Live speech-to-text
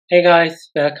Hey guys,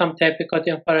 welcome to Happy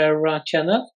Coding for Everyone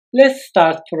channel. Let's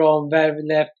start from where we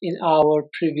left in our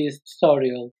previous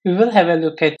tutorial. We will have a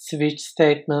look at switch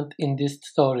statement in this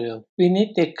tutorial. We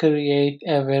need to create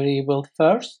a variable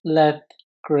first. Let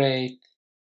create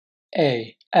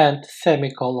a and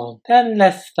semicolon. Then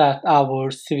let's start our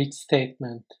switch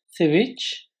statement.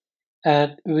 Switch,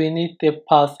 and we need to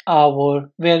pass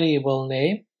our variable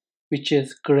name, which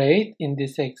is grade in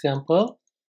this example,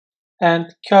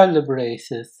 and curly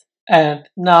braces. And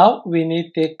now we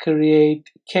need to create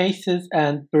cases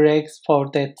and breaks for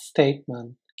that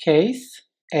statement. Case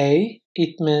A,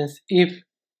 it means if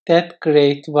that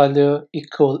grade value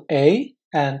equal A,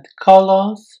 and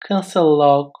colons, console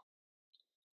log.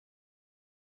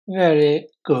 Very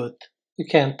good. You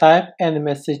can type any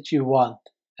message you want,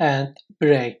 and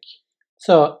break.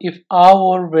 So if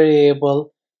our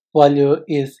variable value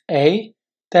is A,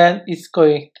 then it's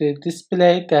going to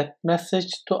display that message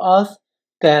to us,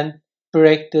 then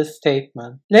break the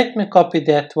statement. Let me copy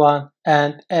that one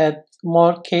and add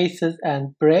more cases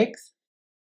and breaks.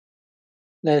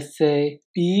 Let's say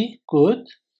B good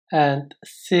and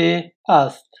C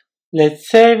passed. Let's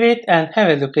save it and have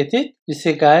a look at it. You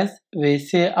see guys, we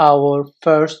see our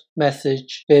first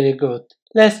message very good.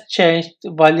 Let's change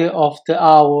the value of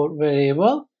our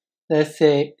variable. Let's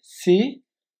say C.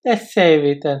 Let's save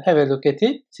it and have a look at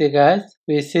it. See guys,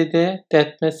 we see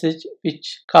that message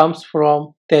which comes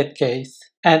from that case.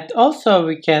 And also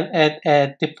we can add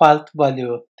a default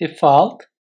value. Default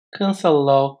console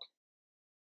log.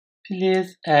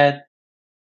 Please add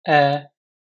a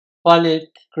valid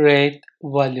grade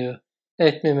value.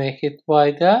 Let me make it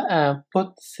wider and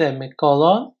put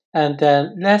semicolon, and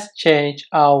then let's change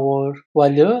our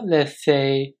value. Let's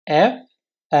say F,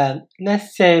 and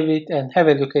let's save it and have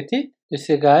a look at it. You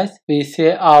see guys, we see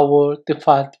our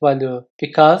default value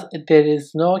because there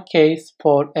is no case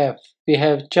for F. We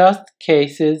have just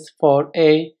cases for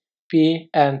A, B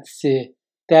and C.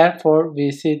 Therefore,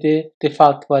 we see the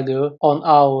default value on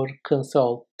our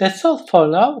console. That's all for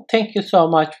now. Thank you so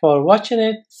much for watching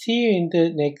it. See you in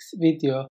the next video.